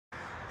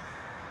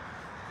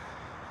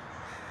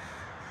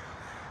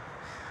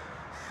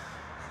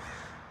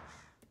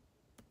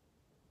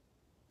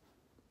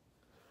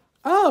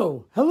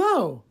Oh,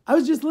 hello! I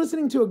was just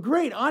listening to a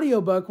great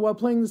audiobook while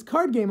playing this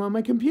card game on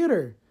my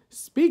computer.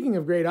 Speaking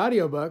of great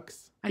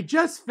audiobooks, I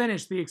just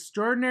finished The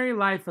Extraordinary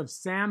Life of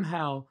Sam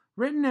Hell,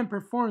 written and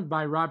performed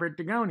by Robert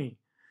Dugoni.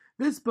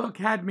 This book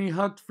had me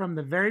hooked from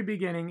the very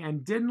beginning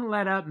and didn't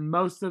let up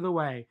most of the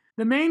way.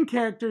 The main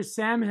character,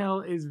 Sam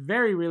Hill, is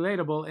very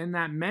relatable in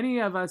that many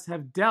of us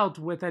have dealt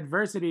with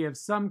adversity of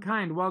some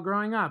kind while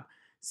growing up.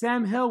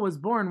 Sam Hill was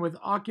born with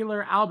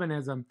ocular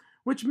albinism,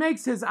 which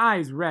makes his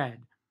eyes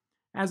red.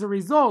 As a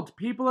result,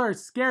 people are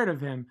scared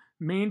of him,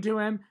 mean to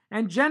him,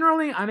 and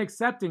generally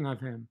unaccepting of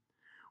him.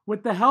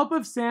 With the help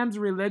of Sam's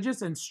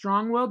religious and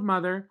strong-willed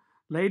mother,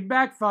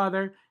 laid-back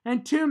father,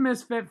 and two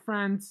misfit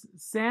friends,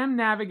 Sam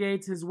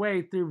navigates his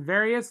way through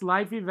various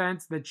life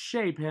events that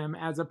shape him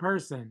as a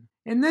person.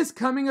 In this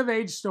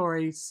coming-of-age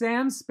story,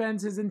 Sam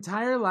spends his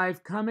entire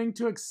life coming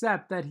to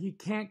accept that he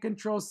can't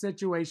control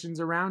situations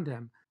around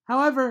him.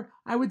 However,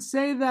 I would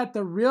say that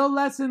the real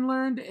lesson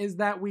learned is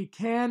that we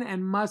can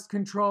and must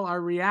control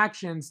our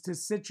reactions to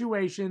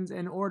situations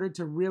in order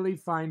to really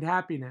find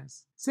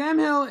happiness. Sam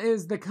Hill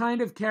is the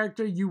kind of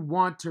character you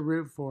want to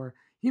root for.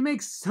 He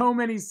makes so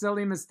many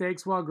silly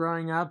mistakes while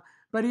growing up,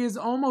 but he is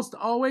almost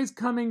always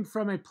coming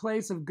from a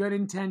place of good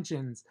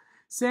intentions.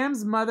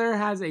 Sam's mother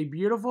has a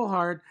beautiful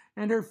heart,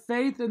 and her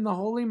faith in the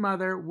Holy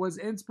Mother was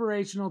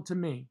inspirational to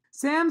me.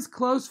 Sam's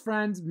close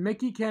friends,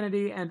 Mickey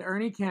Kennedy and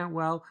Ernie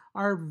Cantwell,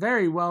 are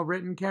very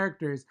well-written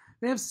characters.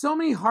 They have so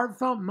many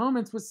heartfelt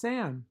moments with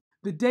Sam.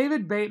 The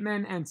David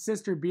Bateman and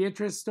Sister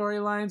Beatrice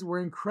storylines were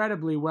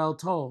incredibly well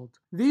told.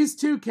 These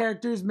two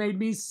characters made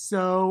me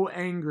so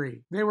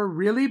angry. They were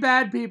really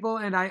bad people,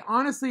 and I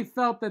honestly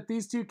felt that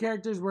these two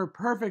characters were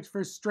perfect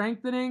for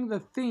strengthening the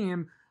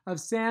theme of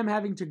Sam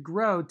having to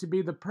grow to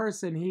be the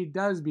person he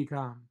does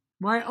become.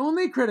 My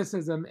only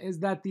criticism is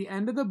that the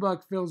end of the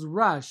book feels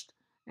rushed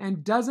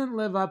and doesn't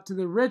live up to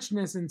the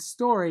richness and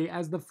story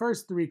as the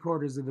first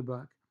 3/4 of the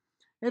book.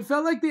 It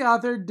felt like the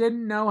author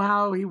didn't know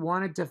how he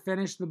wanted to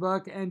finish the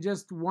book and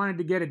just wanted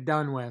to get it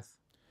done with.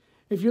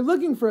 If you're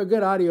looking for a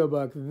good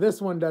audiobook, this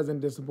one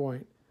doesn't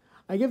disappoint.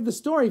 I give the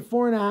story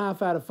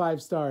 4.5 out of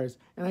 5 stars,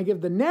 and I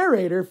give the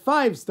narrator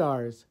 5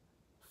 stars.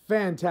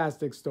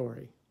 Fantastic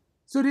story.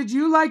 So did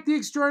you like The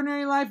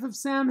Extraordinary Life of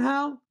Sam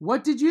Hell?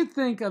 What did you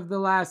think of the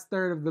last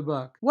third of the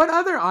book? What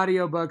other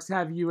audiobooks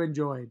have you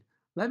enjoyed?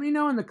 Let me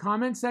know in the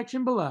comment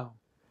section below.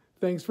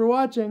 Thanks for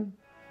watching.